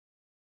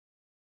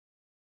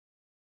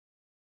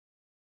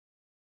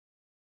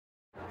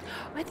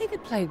I think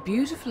it played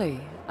beautifully.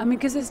 I mean,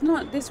 because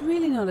there's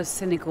really not a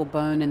cynical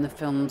bone in the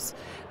film's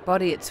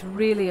body. It's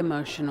really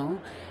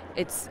emotional.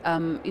 It's,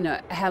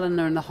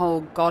 Helena and the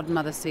whole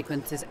godmother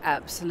sequence is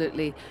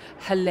absolutely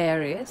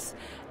hilarious.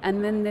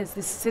 And then there's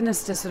this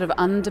sinister sort of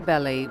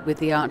underbelly with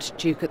the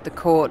Archduke at the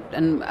court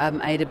and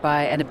aided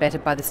by and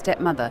abetted by the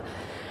stepmother.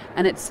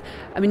 And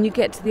you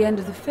get to the end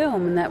of the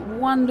film and that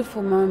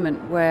wonderful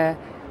moment where,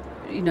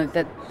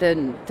 that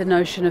the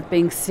notion of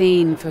being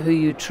seen for who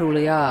you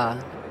truly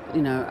are,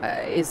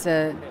 that's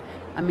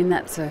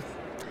a,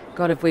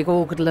 God, if we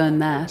all could learn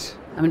that.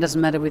 I mean, it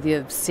doesn't matter whether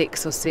you're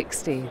 6 or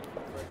 60.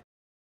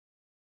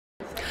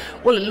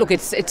 Well, look,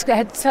 it's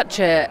had such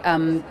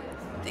a,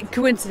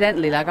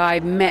 coincidentally, like I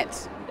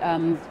met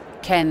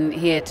Ken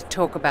here to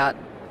talk about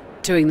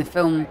doing the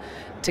film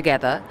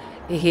together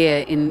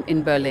here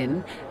in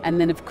Berlin,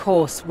 and then of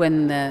course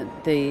when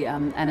the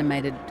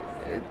animated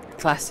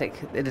classic,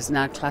 it is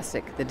now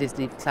classic, the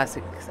Disney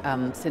classic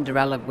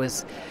Cinderella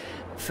was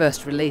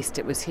first released,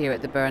 it was here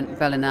at the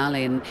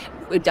Berlinale, and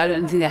I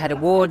don't think they had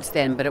awards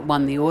then, but it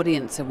won the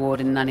Audience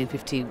Award in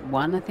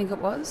 1951, I think it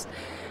was.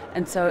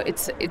 And so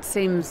it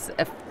seems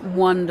a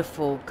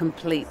wonderful,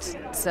 complete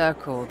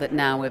circle that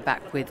now we're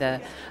back with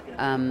a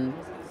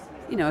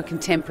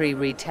contemporary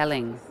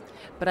retelling.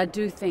 But I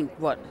do think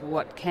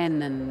what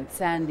Ken and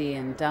Sandy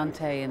and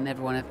Dante and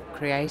everyone have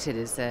created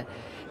is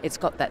it's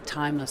got that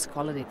timeless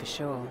quality for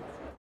sure.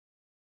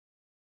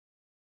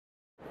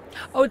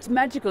 Oh, it's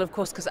magical, of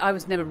course, because I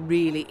was never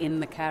really in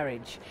the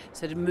carriage.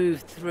 So to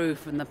move through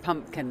from the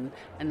pumpkin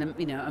and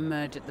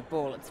emerge at the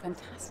ball, it's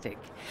fantastic.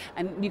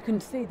 And you can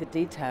see the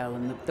detail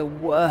and the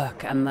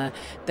work and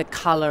the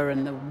colour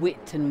and the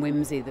wit and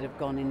whimsy that have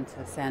gone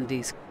into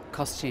Sandy's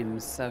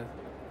costumes. So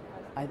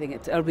I think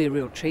it'll be a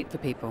real treat for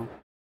people.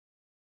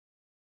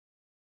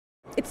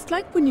 It's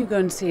like when you go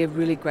and see a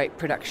really great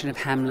production of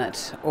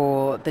Hamlet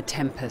or The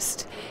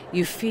Tempest.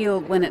 You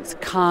feel when it's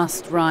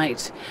cast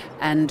right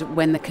and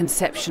when the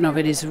conception of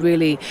it is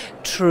really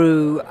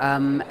true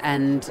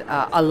and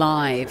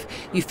alive,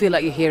 you feel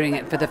like you're hearing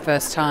it for the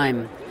first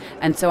time.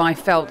 And so I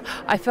felt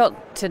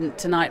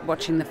tonight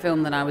watching the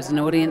film that I was an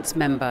audience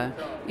member.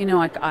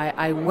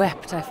 I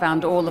wept. I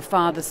found all the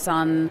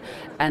father-son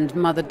and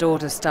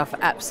mother-daughter stuff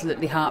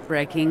absolutely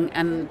heartbreaking,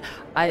 and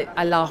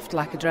I laughed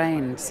like a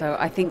drain. So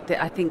I think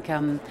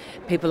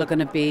people are going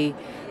to be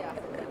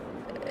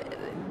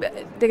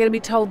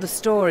told the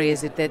story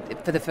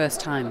for the first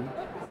time.